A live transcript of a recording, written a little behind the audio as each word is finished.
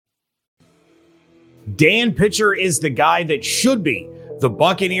Dan Pitcher is the guy that should be the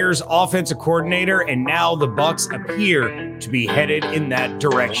Buccaneers offensive coordinator, and now the Bucs appear to be headed in that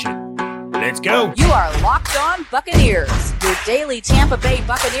direction. Let's go. You are Locked On Buccaneers, your daily Tampa Bay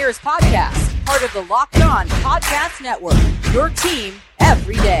Buccaneers podcast, part of the Locked On Podcast Network, your team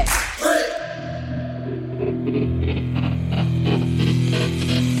every day.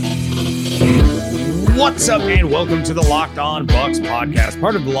 What's up, and welcome to the Locked On Bucs podcast,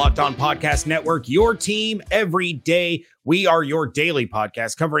 part of the Locked On Podcast Network, your team every day. We are your daily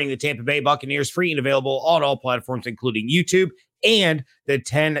podcast covering the Tampa Bay Buccaneers, free and available on all platforms, including YouTube and the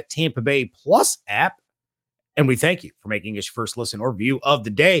 10 Tampa Bay Plus app. And we thank you for making us your first listen or view of the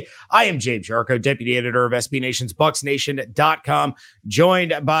day. I am James Yarko, deputy editor of SB Nation's BucsNation.com,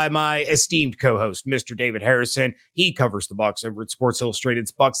 joined by my esteemed co-host, Mr. David Harrison. He covers the Bucs over at Sports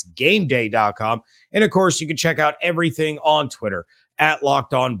Illustrated's BucsGameDay.com. And of course, you can check out everything on Twitter at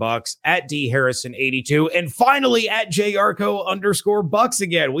Locked On Bucs, at DHarrison82, and finally at JYarko_Bucs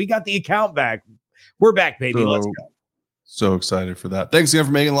again. We got the account back. We're back, baby. Let's go. So excited for that. Thanks again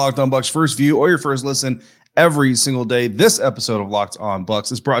for making Locked On Bucs first view or your first listen every single day. This episode of Locked On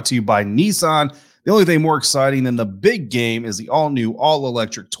Bucs is brought to you by Nissan. The only thing more exciting than the big game is the all-new,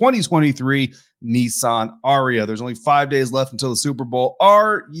 all-electric 2023 Nissan Aria. There's only 5 days left until the Super Bowl.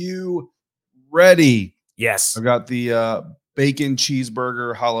 Are you ready? Yes. I've got the bacon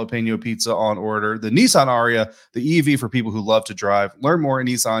cheeseburger jalapeno pizza on order. The Nissan Aria, the EV for people who love to drive. Learn more at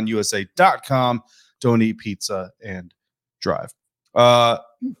nissanusa.com. Don't eat pizza and drive.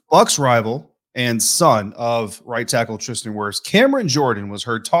 Bucs rival and son of right tackle Tristan Wirfs, Cameron Jordan, was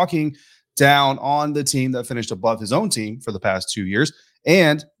heard talking down on the team that finished above his own team for the past 2 years.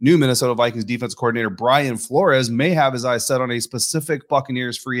 And new Minnesota Vikings defensive coordinator Brian Flores may have his eyes set on a specific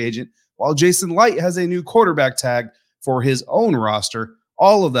Buccaneers free agent, while Jason Light has a new quarterback tag for his own roster.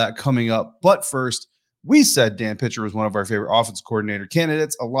 All of that coming up. But first, we said Dan Pitcher was one of our favorite offensive coordinator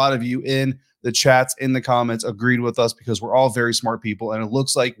candidates. A lot of you in the chats, in the comments, agreed with us because we're all very smart people, and it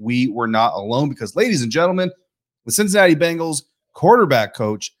looks like we were not alone because, ladies and gentlemen, the Cincinnati Bengals quarterback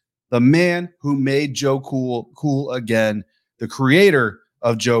coach, the man who made Joe cool again, the creator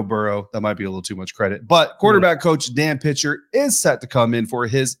of Joe Burrow, that might be a little too much credit, but quarterback coach Dan Pitcher is set to come in for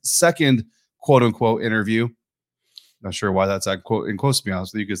his second quote-unquote interview. Not sure why that's that quote in quotes, to be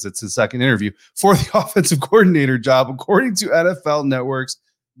honest with you, because it's his second interview for the offensive coordinator job, according to NFL Network's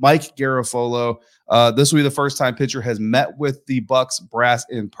Mike Garoppolo. This will be the first time Pitcher has met with the Bucs brass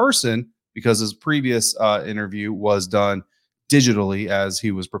in person, because his previous interview was done digitally as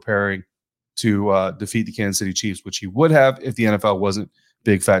he was preparing to defeat the Kansas City Chiefs, which he would have if the NFL wasn't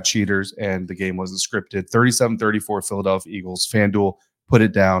big fat cheaters and the game wasn't scripted. 37-34 Philadelphia Eagles. FanDuel put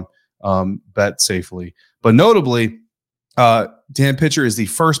it down. Bet safely. But notably, Dan Pitcher is the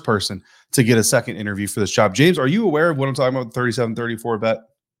first person to get a second interview for this job. James, are you aware of what I'm talking about, the 37-34 bet?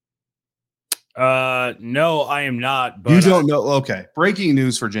 No, I am not. But you don't know? Okay. Breaking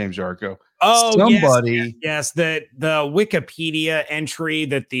news for James Yarko. Oh, somebody. Yes. The Wikipedia entry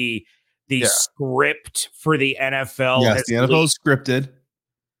that the script for the NFL. Yes, the NFL is scripted.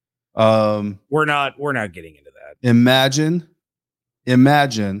 We're not getting into that. Imagine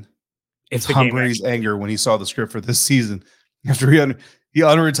It's Tom Brady's anger when he saw the script for this season after he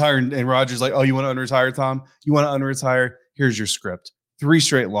unretired, and Rodgers like, oh, you want to unretire, Tom? You want to unretire? Here's your script. 3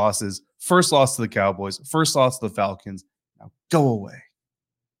 straight losses. First loss to the Cowboys. First loss to the Falcons. Now go away.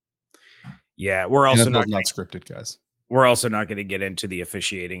 Yeah, we're also not scripted, guys. We're also not going to get into the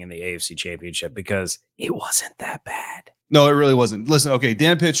officiating in the AFC Championship because it wasn't that bad. No, it really wasn't. Listen, okay,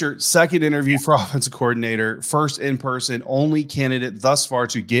 Dan Pitcher, second interview for offensive coordinator, first in person, only candidate thus far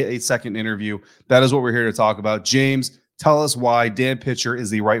to get a second interview. That is what we're here to talk about. James, tell us why Dan Pitcher is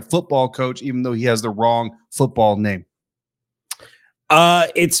the right football coach, even though he has the wrong football name.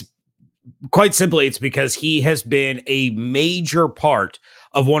 It's quite simply, it's because he has been a major part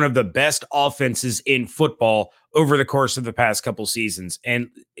of one of the best offenses in football over the course of the past couple seasons. And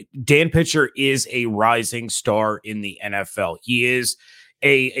Dan Pitcher is a rising star in the NFL. He is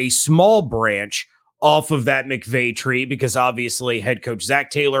a small branch off of that McVay tree, because obviously head coach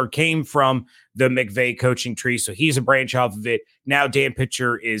Zach Taylor came from the McVay coaching tree. So he's a branch off of it. Now Dan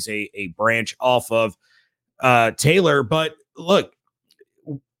Pitcher is a branch off of Taylor. But look,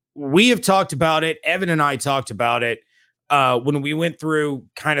 we have talked about it. Evan and I talked about it when we went through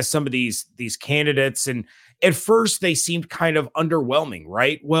kind of some of these candidates, and at first they seemed kind of underwhelming,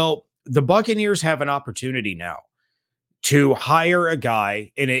 right? Well, the Buccaneers have an opportunity now to hire a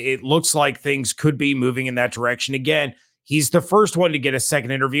guy, and it looks like things could be moving in that direction. Again, he's the first one to get a second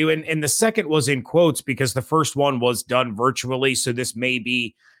interview, and the second was in quotes because the first one was done virtually. So this may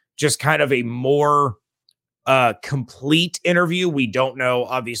be just kind of a more complete interview. We don't know,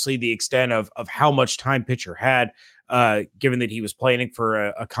 obviously, the extent of how much time pitcher had, given that he was planning for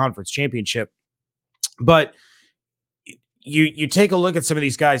a conference championship. But you take a look at some of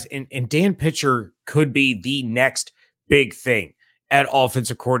these guys, and Dan Pitcher could be the next big thing at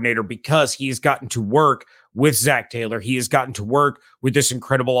offensive coordinator because he's gotten to work with Zach Taylor. He has gotten to work with this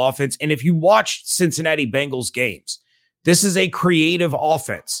incredible offense. And if you watch Cincinnati Bengals games, this is a creative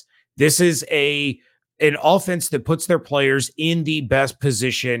offense. This is an offense that puts their players in the best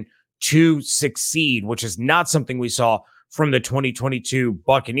position to succeed, which is not something we saw from the 2022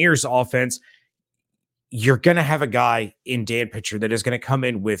 Buccaneers offense. You're going to have a guy in Dan Pitcher that is going to come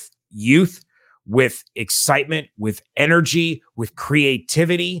in with youth, with excitement, with energy, with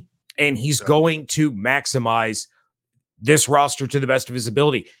creativity, and he's going to maximize this roster to the best of his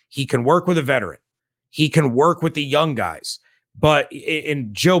ability. He can work with a veteran. He can work with the young guys. But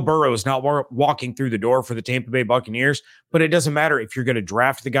Joe Burrow is not walking through the door for the Tampa Bay Buccaneers, but it doesn't matter if you're going to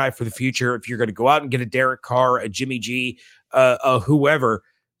draft the guy for the future, if you're going to go out and get a Derek Carr, a Jimmy G, whoever.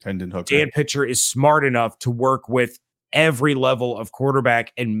 Dan Pitcher is smart enough to work with every level of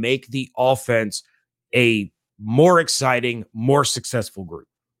quarterback and make the offense a more exciting, more successful group.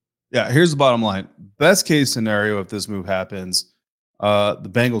 Yeah, here's the bottom line. Best case scenario, if this move happens, the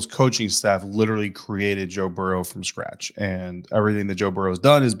Bengals coaching staff literally created Joe Burrow from scratch. And everything that Joe Burrow has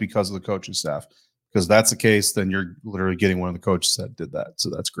done is because of the coaching staff. Because that's the case, then you're literally getting one of the coaches that did that.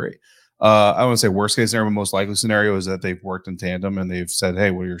 So that's great. I want to say worst case scenario, most likely scenario is that they've worked in tandem and they've said, hey,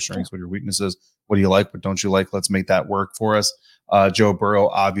 what are your strengths? What are your weaknesses? What do you like? What don't you like? Let's make that work for us. Joe Burrow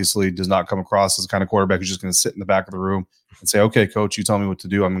obviously does not come across as the kind of quarterback who's just going to sit in the back of the room and say, okay, coach, you tell me what to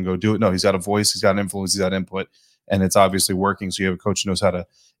do. I'm going to go do it. No, he's got a voice. He's got an influence. He's got input. And it's obviously working. So you have a coach who knows how to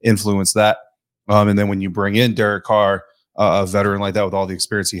influence that. And then when you bring in Derek Carr, a veteran like that with all the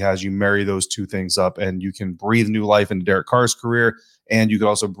experience he has, you marry those two things up and you can breathe new life into Derek Carr's career. And you can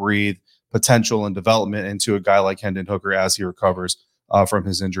also breathe potential and development into a guy like Hendon Hooker as he recovers from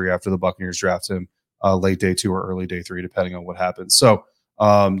his injury after the Buccaneers draft him late day 2 or early day 3, depending on what happens. So,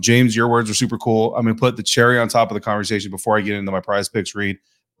 James, your words are super cool. I'm going to put the cherry on top of the conversation before I get into my prize picks read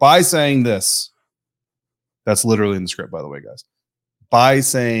by saying this. That's literally in the script, by the way, guys. By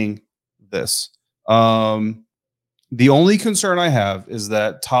saying this. The only concern I have is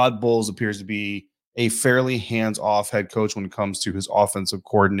that Todd Bowles appears to be a fairly hands-off head coach when it comes to his offensive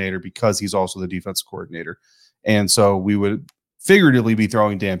coordinator because he's also the defensive coordinator. And so we would figuratively be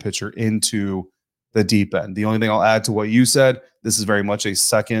throwing Dan Pitcher into the deep end. The only thing I'll add to what you said, this is very much a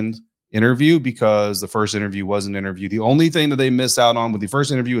second interview because the first interview was an interview. The only thing that they missed out on with the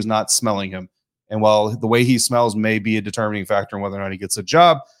first interview is not smelling him. And while the way he smells may be a determining factor in whether or not he gets a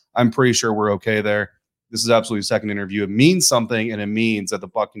job, I'm pretty sure we're okay there. This is absolutely a second interview. It means something, and it means that the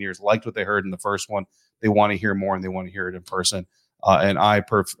Buccaneers liked what they heard in the first one. They want to hear more, and they want to hear it in person. And I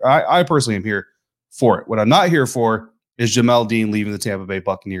personally am here for it. What I'm not here for is Jamel Dean leaving the Tampa Bay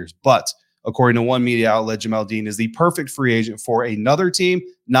Buccaneers. But according to one media outlet, Jamel Dean is the perfect free agent for another team,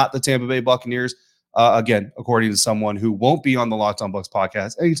 not the Tampa Bay Buccaneers. Again, according to someone who won't be on the Locked On Bucs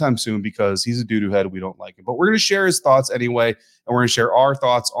podcast anytime soon because he's a doo-doo head. We don't like him. But we're going to share his thoughts anyway, and we're going to share our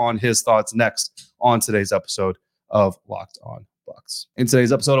thoughts on his thoughts next on today's episode of Locked On Bucs. And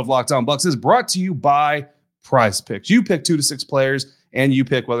today's episode of Locked On Bucs is brought to you by Prize Picks. You pick 2 to 6 players, and you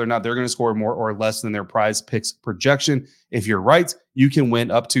pick whether or not they're going to score more or less than their Prize Picks projection. If you're right, you can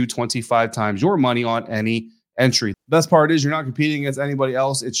win up to 25 times your money on any entry. The best part is you're not competing against anybody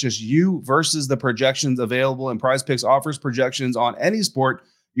else. It's just you versus the projections available, and Prize Picks offers projections on any sport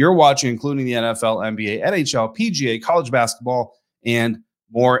you're watching, including the NFL, NBA, NHL, PGA, college basketball, and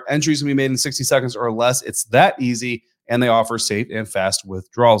more. Entries can be made in 60 seconds or less. It's that easy, and they offer safe and fast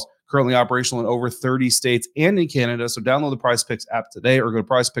withdrawals. Currently operational in over 30 states and in Canada, so download the Prize Picks app today or go to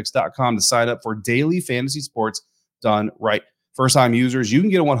prizepicks.com to sign up for daily fantasy sports done right. First-time users, you can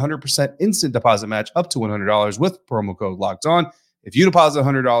get a 100% instant deposit match up to $100 with promo code Locked On. If you deposit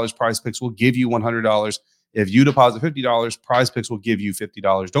 $100, Prize Picks will give you $100. If you deposit $50, Prize Picks will give you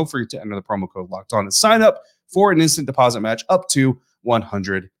 $50. Don't forget to enter the promo code Locked On and sign up for an instant deposit match up to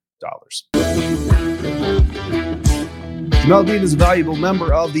 $100. Jamel Dean is a valuable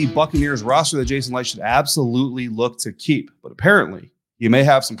member of the Buccaneers roster that Jason Licht should absolutely look to keep. But apparently, he may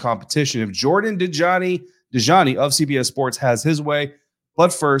have some competition if Jordan Dajani of CBS Sports has his way.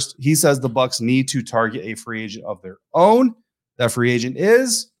 But first, he says the Bucs need to target a free agent of their own. That free agent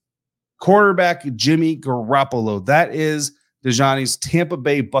is quarterback Jimmy Garoppolo. That is Dajani's Tampa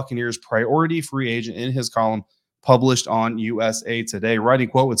Bay Buccaneers priority free agent in his column published on USA Today. Writing,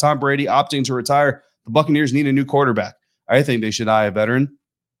 quote, with Tom Brady opting to retire, the Buccaneers need a new quarterback. I think they should hire a veteran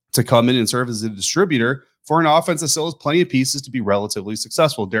to come in and serve as a distributor for an offense that still has plenty of pieces to be relatively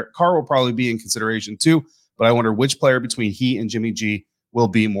successful. Derek Carr will probably be in consideration too, but I wonder which player between he and Jimmy G will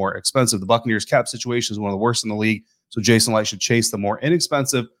be more expensive. The Buccaneers cap situation is one of the worst in the league, so Jason Light should chase the more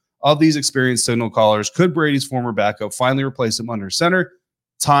inexpensive of these experienced signal callers. Could Brady's former backup finally replace him under center?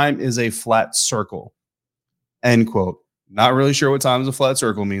 Time is a flat circle. End quote. Not really sure what time is a flat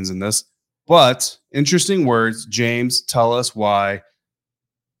circle means in this, but interesting words. James, tell us why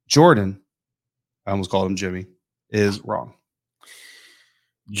Jordan, I almost called him Jimmy, is wrong.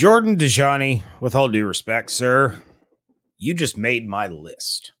 Jordan DeJohnny, with all due respect, sir, you just made my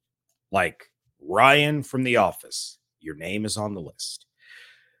list. Like Ryan from The Office, your name is on the list.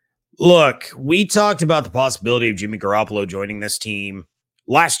 Look, we talked about the possibility of Jimmy Garoppolo joining this team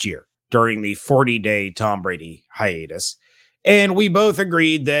last year during the 40-day Tom Brady hiatus, and we both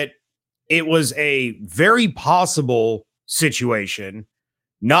agreed that it was a very possible situation,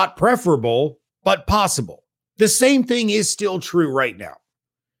 not preferable, but possible. The same thing is still true right now.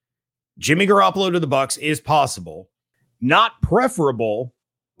 Jimmy Garoppolo to the Bucs is possible, not preferable,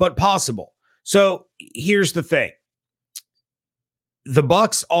 but possible. So here's the thing. The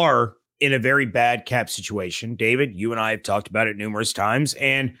Bucs are in a very bad cap situation. David, you and I have talked about it numerous times,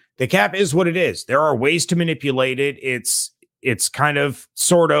 and the cap is what it is. There are ways to manipulate it. It's kind of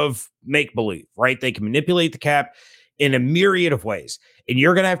sort of make-believe, right? They can manipulate the cap in a myriad of ways, and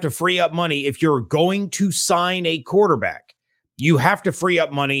you're going to have to free up money. If you're going to sign a quarterback, you have to free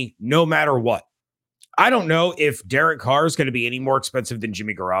up money no matter what. I don't know if Derek Carr is going to be any more expensive than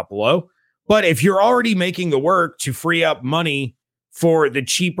Jimmy Garoppolo, but if you're already making the work to free up money for the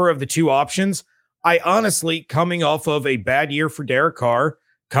cheaper of the two options, I honestly, coming off of a bad year for Derek Carr,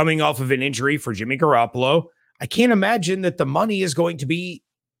 coming off of an injury for Jimmy Garoppolo, I can't imagine that the money is going to be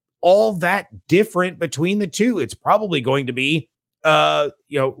all that different between the two. It's probably going to be,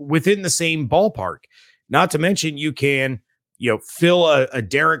 within the same ballpark. Not to mention you can, fill a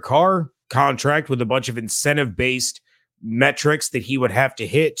Derek Carr contract with a bunch of incentive-based metrics that he would have to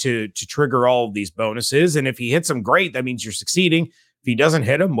hit to trigger all of these bonuses. And if he hits them, great. That means you're succeeding. If he doesn't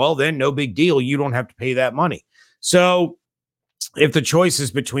hit them, well, then no big deal. You don't have to pay that money. So if the choice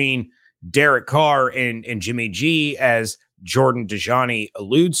is between Derek Carr and Jimmy G, as Jordan DeJohnny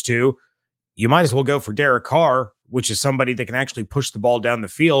alludes to, you might as well go for Derek Carr, which is somebody that can actually push the ball down the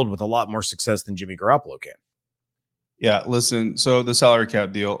field with a lot more success than Jimmy Garoppolo can. Yeah, listen, so the salary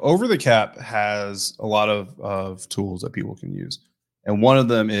cap deal, Over the Cap has a lot of tools that people can use. And one of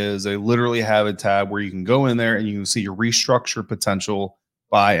them is they literally have a tab where you can go in there and you can see your restructure potential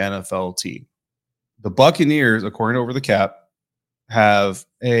by NFL team. The Buccaneers, according to Over the Cap, have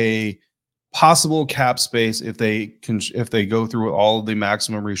a possible cap space if they go through all of the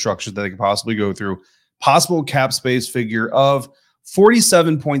maximum restructures that they can possibly go through, possible cap space figure of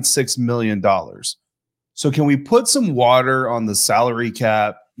 $47.6 million. So can we put some water on the salary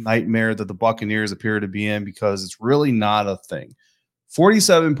cap nightmare that the Buccaneers appear to be in, because it's really not a thing.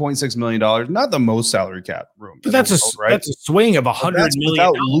 $47.6 million, not the most salary cap room. But that's a swing of $100 million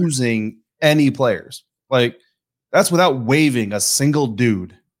without losing any players. Like, that's without waiving a single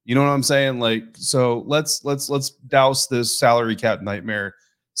dude. You know what I'm saying? Like, so let's douse this salary cap nightmare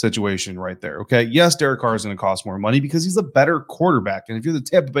situation right there. Okay. Yes, Derek Carr is going to cost more money because he's a better quarterback. And if you're the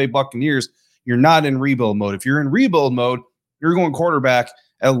Tampa Bay Buccaneers, you're not in rebuild mode. If you're in rebuild mode, you're going quarterback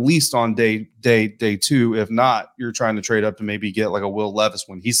at least on day two. If not, you're trying to trade up to maybe get like a Will Levis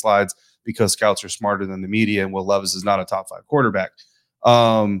when he slides, because scouts are smarter than the media, and Will Levis is not a top 5 quarterback.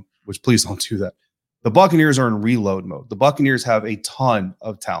 Which please don't do that. The Buccaneers are in reload mode. The Buccaneers have a ton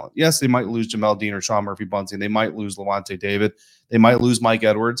of talent. Yes, they might lose Jamel Dean or Sean Murphy-Bunting. They might lose Levante David. They might lose Mike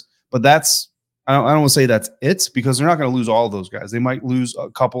Edwards. But I don't want to say that's it, because they're not going to lose all of those guys. They might lose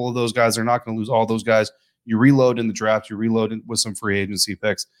a couple of those guys. They're not going to lose all those guys. You reload in the draft. You reload with some free agency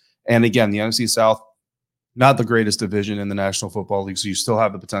picks. And again, the NFC South, not the greatest division in the National Football League, so you still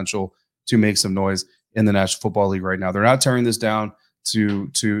have the potential to make some noise in the National Football League right now. They're not tearing this down to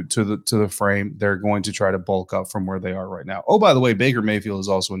the frame. They're going to try to bulk up from where they are right now. Oh, by the way, Baker Mayfield is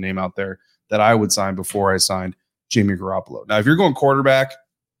also a name out there that I would sign before I signed Jimmy Garoppolo. Now, if you're going quarterback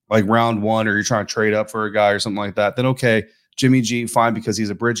like round 1, or you're trying to trade up for a guy or something like that, then okay, Jimmy G, fine, because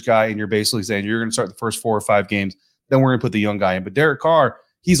he's a bridge guy, and you're basically saying you're going to start the first 4 or 5 games, then we're going to put the young guy in. But Derek Carr,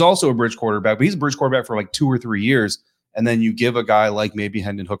 he's also a bridge quarterback, but he's a bridge quarterback for like 2 or 3 years. And then you give a guy like maybe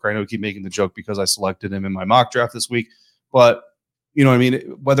Hendon Hooker. I know I keep making the joke because I selected him in my mock draft this week, but you know what I mean?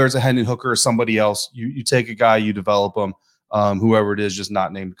 Whether it's a Hendon Hooker or somebody else, you take a guy, you develop him, whoever it is, just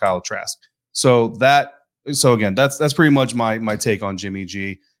not named Kyle Trask. So again, that's pretty much my take on Jimmy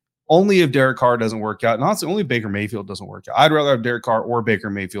G. Only if Derek Carr doesn't work out. And honestly, only if Baker Mayfield doesn't work out. I'd rather have Derek Carr or Baker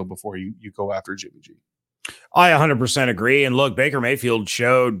Mayfield before you go after Jimmy G. I 100% agree. And look, Baker Mayfield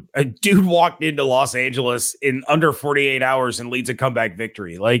showed a dude walked into Los Angeles in under 48 hours and leads a comeback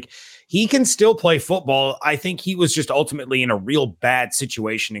victory. Like, he can still play football. I think he was just ultimately in a real bad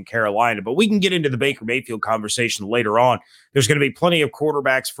situation in Carolina, but we can get into the Baker Mayfield conversation later on. There's going to be plenty of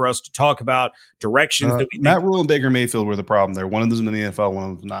quarterbacks for us to talk about, directions that we Matt think. Rule and Baker Mayfield were the problem there. One of them's in the NFL,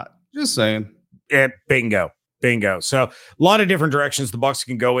 one of them's not. Just saying. Bingo. So a lot of different directions the Bucs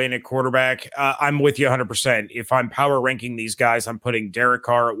can go in at quarterback. I'm with you 100%. If I'm power ranking these guys, I'm putting Derek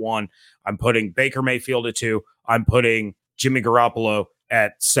Carr at 1. I'm putting Baker Mayfield at 2. I'm putting Jimmy Garoppolo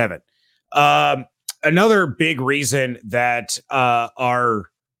at 7. Another big reason that our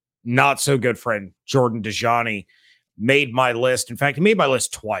not so good friend Jordan Dajani made my list. In fact, he made my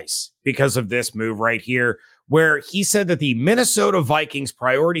list twice because of this move right here, where he said that the Minnesota Vikings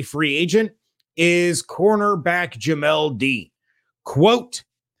priority free agent is cornerback Jamel Dean. Quote,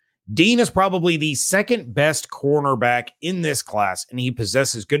 Dean is probably the second best cornerback in this class, and he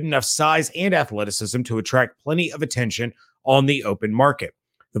possesses good enough size and athleticism to attract plenty of attention on the open market.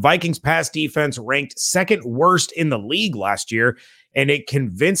 The Vikings pass defense ranked second worst in the league last year, and it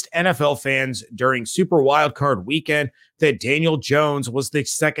convinced NFL fans during Super Wildcard weekend that Daniel Jones was the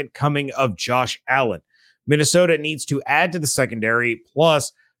second coming of Josh Allen. Minnesota needs to add to the secondary,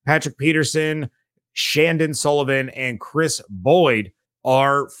 plus Patrick Peterson, Shandon Sullivan, and Chris Boyd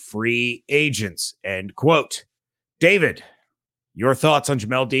are free agents. End quote. David, your thoughts on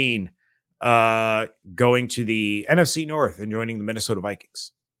Jamel Dean going to the NFC North and joining the Minnesota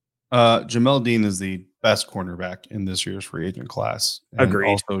Vikings? Jamel Dean is the best cornerback in this year's free agent class. And Agreed.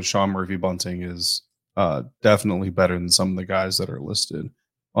 Also, Sean Murphy-Bunting is definitely better than some of the guys that are listed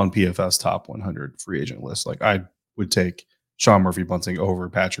on PFF's top 100 free agent list. Like, I would take Sean Murphy-Bunting over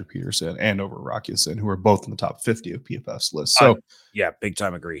Patrick Peterson and over Rock Ya-Sin, who are both in the top 50 of PFF's list. So, yeah, big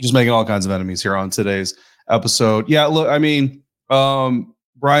time agree. Just making all kinds of enemies here on today's episode. Yeah, look, I mean,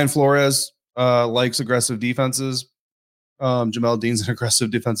 Brian Flores likes aggressive defenses. Jamel Dean's an aggressive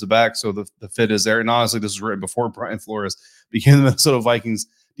defensive back, so the fit is there. And honestly, this was written before Brian Flores became the Minnesota Vikings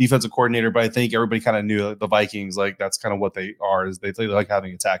defensive coordinator. But I think everybody kind of knew the Vikings, like, that's kind of what they are. Is they like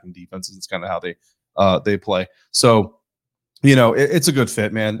having attacking defenses. It's kind of how they play. So, you know, it's a good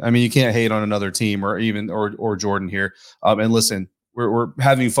fit, man. I mean, you can't hate on another team or even or Jordan here. And listen, we're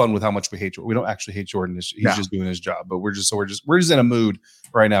having fun with how much we hate Jordan. We don't actually hate Jordan. He's just doing his job. But we're just in a mood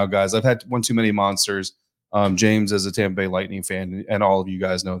right now, guys. I've had one too many monsters. James is a Tampa Bay Lightning fan, and all of you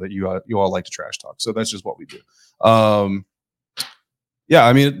guys know that you all like to trash talk. So that's just what we do. Yeah,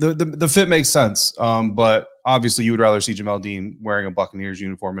 I mean, the fit makes sense. But obviously you would rather see Jamel Dean wearing a Buccaneers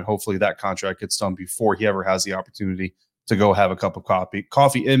uniform, and hopefully that contract gets done before he ever has the opportunity to go have a cup of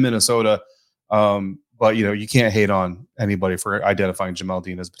coffee in Minnesota. But, you know, you can't hate on anybody for identifying Jamel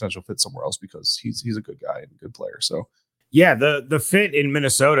Dean as a potential fit somewhere else, because he's a good guy and a good player. So, yeah, the fit in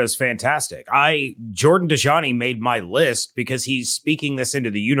Minnesota is fantastic. Jordan Dajani made my list because he's speaking this into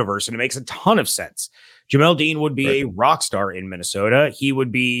the universe, and it makes a ton of sense. Jamel Dean would be a rock star in Minnesota. He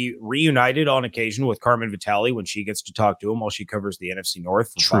would be reunited on occasion with Carmen Vitale when she gets to talk to him while she covers the NFC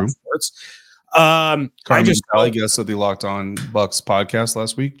North. True. Sports. Carmen Vitale guest of the Locked On Bucs podcast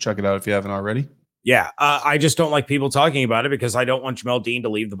last week. Check it out if you haven't already. Yeah, I just don't like people talking about it because I don't want Jamel Dean to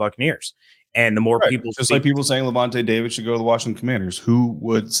leave the Buccaneers. And the more people, just like people saying Levante David should go to the Washington Commanders, who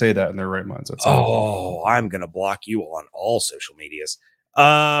would say that in their right minds? I'm going to block you on all social medias.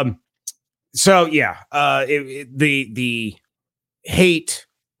 So yeah, the hate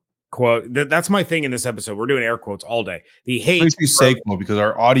quote, that's my thing in this episode. We're doing air quotes all day. The hate makes you say quote because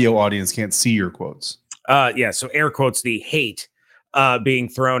our audio audience can't see your quotes. Yeah, so air quotes, the hate being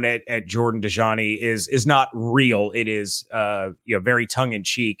thrown at Jordan Dajani is not real. It is very tongue in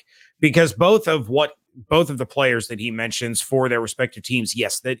cheek, because both of the players that he mentions for their respective teams,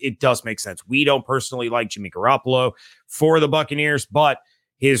 yes, that it does make sense. We don't personally like Jimmy Garoppolo for the Buccaneers, but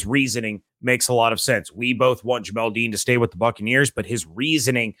his reasoning makes a lot of sense. We both want Jamel Dean to stay with the Buccaneers, but his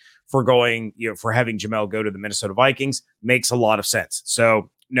reasoning for going, for having Jamel go to the Minnesota Vikings makes a lot of sense. So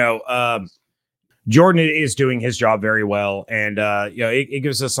no, Jordan is doing his job very well, and it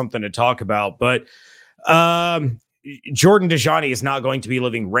gives us something to talk about. But Jordan Dajani is not going to be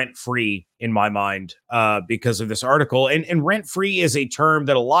living rent-free in my mind because of this article. And rent-free is a term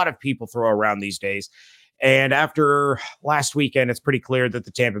that a lot of people throw around these days. And after last weekend, it's pretty clear that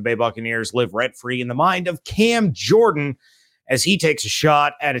the Tampa Bay Buccaneers live rent-free in the mind of Cam Jordan as he takes a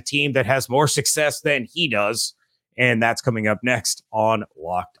shot at a team that has more success than he does. And that's coming up next on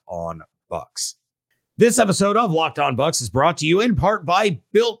Locked On Bucs. This episode of Locked On Bucs is brought to you in part by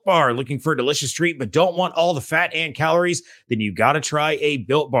Built Bar. Looking for a delicious treat but don't want all the fat and calories? Then you got to try a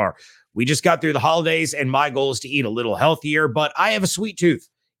Built Bar. We just got through the holidays and my goal is to eat a little healthier, but I have a sweet tooth.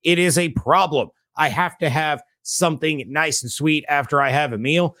 It is a problem. I have to have something nice and sweet after I have a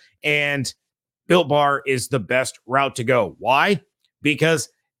meal, and Built Bar is the best route to go. Why? Because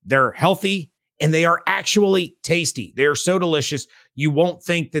they're healthy and they are actually tasty. They are so delicious, you won't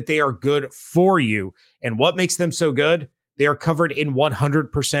think that they are good for you. And what makes them so good? They are covered in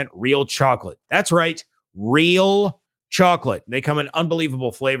 100% real chocolate. That's right, real chocolate. They come in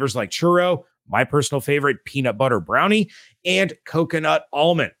unbelievable flavors like churro, my personal favorite, peanut butter brownie, and coconut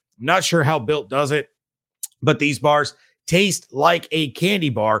almond. I'm not sure how Built does it, but these bars taste like a candy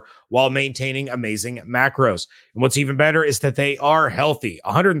bar while maintaining amazing macros. And what's even better is that they are healthy.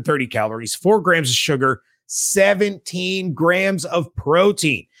 130 calories, 4 grams of sugar, 17 grams of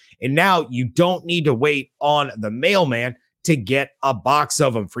protein. And now you don't need to wait on the mailman to get a box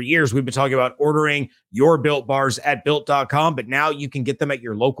of them. For years, we've been talking about ordering your Built bars at Built.com, but now you can get them at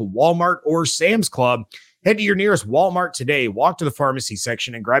your local Walmart or Sam's Club. Head to your nearest Walmart today, walk to the pharmacy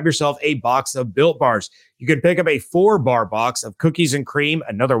section, and grab yourself a box of Built bars. You can pick up a 4-bar box of cookies and cream,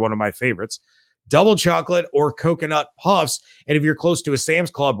 another one of my favorites, double chocolate, or coconut puffs. And if you're close to a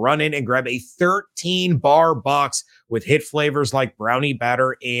Sam's Club, run in and grab a 13-bar box with hit flavors like brownie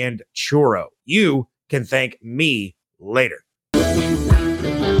batter and churro. You can thank me later.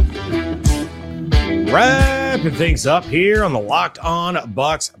 Wrapping things up here on the Locked On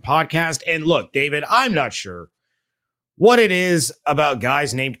Bucs podcast. And look, David, I'm not sure what it is about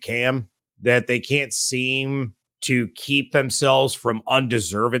guys named Cam that they can't seem to keep themselves from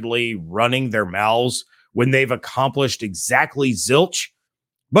undeservedly running their mouths when they've accomplished exactly zilch.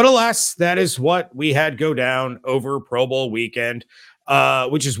 But alas, that is what we had go down over Pro Bowl weekend,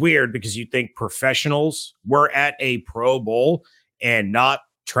 which is weird because you'd think professionals were at a Pro Bowl and not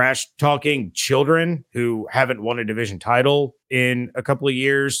trash talking children who haven't won a division title in a couple of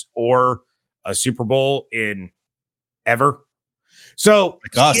years or a Super Bowl in ever. So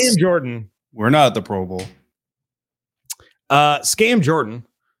Like Scam Jordan, we're not at the Pro Bowl. Scam Jordan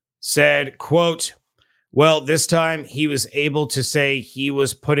said, quote, well, this time he was able to say he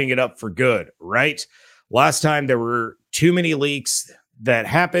was putting it up for good, right? Last time there were too many leaks that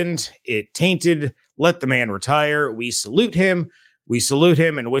happened. It tainted. Let the man retire. We salute him. We salute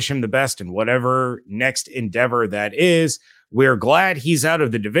him and wish him the best in whatever next endeavor that is. We're glad he's out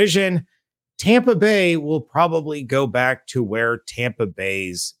of the division. Tampa Bay will probably go back to where Tampa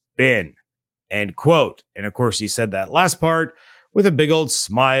Bay's been. End quote. And of course, he said that last part with a big old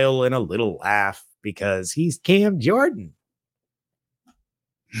smile and a little laugh because he's Cam Jordan.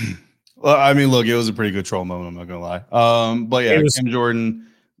 Well, I mean, look, it was a pretty good troll moment. I'm not gonna lie. But yeah, Cam Jordan,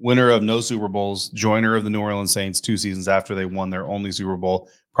 winner of no Super Bowls, joiner of the New Orleans Saints 2 seasons after they won their only Super Bowl.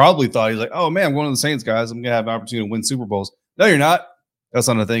 Probably thought he's like, oh man, I'm one of the Saints guys. I'm gonna have an opportunity to win Super Bowls. No, you're not. That's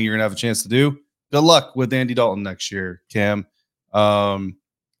not a thing you're gonna have a chance to do. Good luck with Andy Dalton next year, Cam.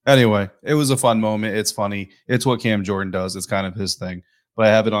 Anyway, it was a fun moment. It's funny. It's what Cam Jordan does. It's kind of his thing. But I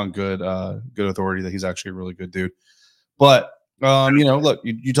have it on good authority that he's actually a really good dude. But look,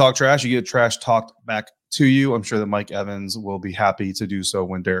 you talk trash, you get trash talked back to you. I'm sure that Mike Evans will be happy to do so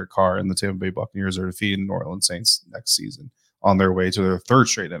when Derek Carr and the Tampa Bay Buccaneers are defeating New Orleans Saints next season on their way to their 3rd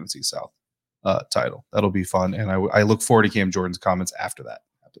straight NFC South title. That'll be fun. And I look forward to Cam Jordan's comments after that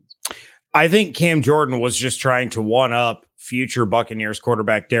happens. I think Cam Jordan was just trying to one up future Buccaneers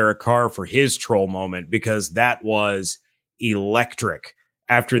quarterback Derek Carr for his troll moment because that was electric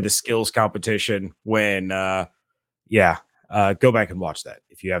after the skills competition when, go back and watch that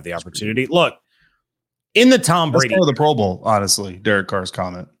if you have the opportunity. Look, in the Tom Brady, the Pro Bowl, honestly, Derek Carr's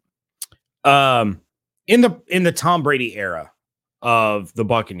comment. In the Tom Brady era of the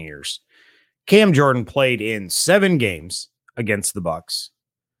Buccaneers, Cam Jordan played in 7 games against the Bucs.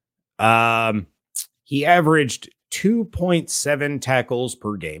 He averaged 2.7 tackles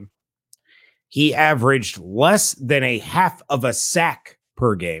per game. He averaged less than a half of a sack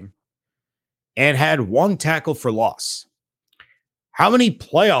per game and had 1 tackle for loss. How many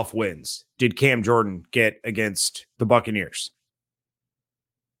playoff wins did Cam Jordan get against the Buccaneers?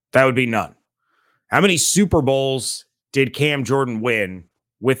 That would be none. How many Super Bowls did Cam Jordan win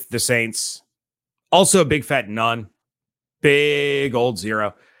with the Saints? Also a big fat none. Big old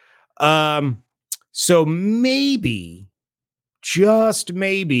 0. So maybe, just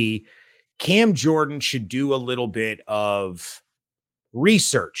maybe, Cam Jordan should do a little bit of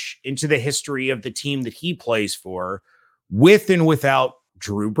research into the history of the team that he plays for with and without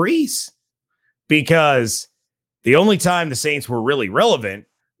Drew Brees. Because the only time the Saints were really relevant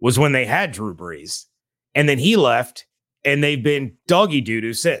was when they had Drew Brees. And then he left, and they've been doggy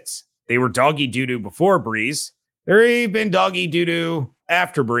doo-doo since. They were doggy doo-doo before Breeze. They've been doggy doo-doo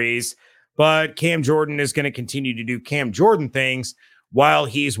after Breeze. But Cam Jordan is going to continue to do Cam Jordan things while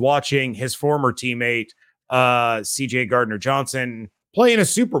he's watching his former teammate, CJ Gardner-Johnson, play in a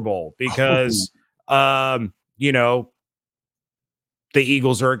Super Bowl because, the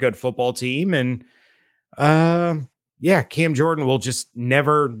Eagles are a good football team. And, Cam Jordan will just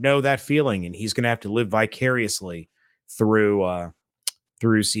never know that feeling, and he's going to have to live vicariously through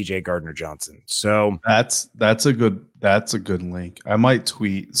CJ Gardner-Johnson. So that's a good link. I might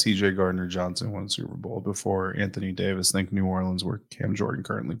tweet CJ Gardner-Johnson won a Super Bowl before Anthony Davis. Think New Orleans, where Cam Jordan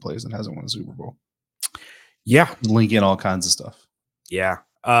currently plays and hasn't won a Super Bowl. Yeah, linking all kinds of stuff. Yeah.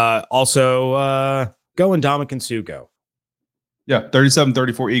 Also, go and Ndamukong Suh go. Yeah,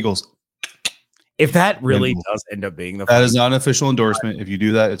 37-34 Eagles. If that really does end up being that is not an official endorsement. If you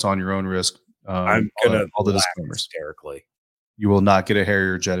do that, it's on your own risk. I'm gonna all the disclaimers hysterically. You will not get a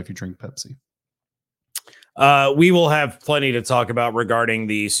Harrier jet if you drink Pepsi. We will have plenty to talk about regarding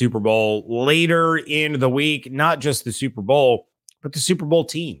the Super Bowl later in the week. Not just the Super Bowl, but the Super Bowl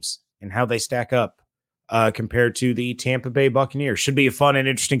teams and how they stack up compared to the Tampa Bay Buccaneers. Should be a fun and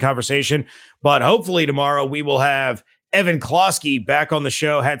interesting conversation. But hopefully tomorrow we will have Evan Klosky back on the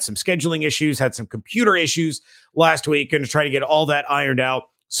show. Had some scheduling issues, had some computer issues last week. Going to try to get all that ironed out.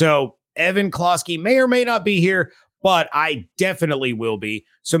 So Evan Klosky may or may not be here, but I definitely will be.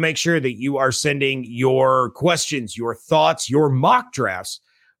 So make sure that you are sending your questions, your thoughts, your mock drafts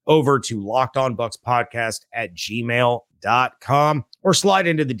over to lockedonbucks@gmail.com or slide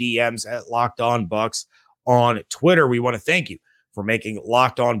into the DMs at lockedonbucks on Twitter. We want to thank you for making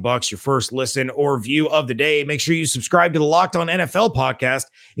Locked On Bucs your first listen or view of the day. Make sure you subscribe to the Locked On NFL podcast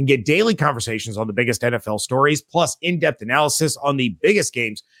and get daily conversations on the biggest NFL stories, plus in-depth analysis on the biggest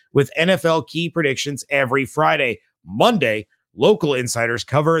games with NFL key predictions every Friday. Monday, local insiders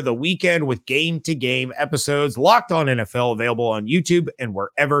cover the weekend with game-to-game episodes. Locked On NFL available on YouTube and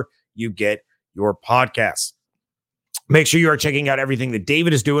wherever you get your podcasts. Make sure you are checking out everything that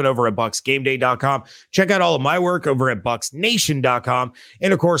David is doing over at BucsGameDay.com. Check out all of my work over at BucsNation.com.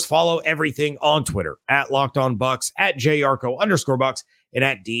 And, of course, follow everything on Twitter at LockedOnBucs, at JArco_Bucs, and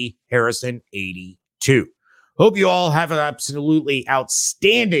at DHarrison82. Hope you all have an absolutely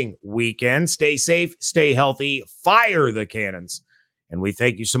outstanding weekend. Stay safe, stay healthy, fire the cannons. And we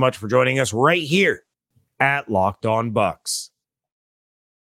thank you so much for joining us right here at Locked On Bucs.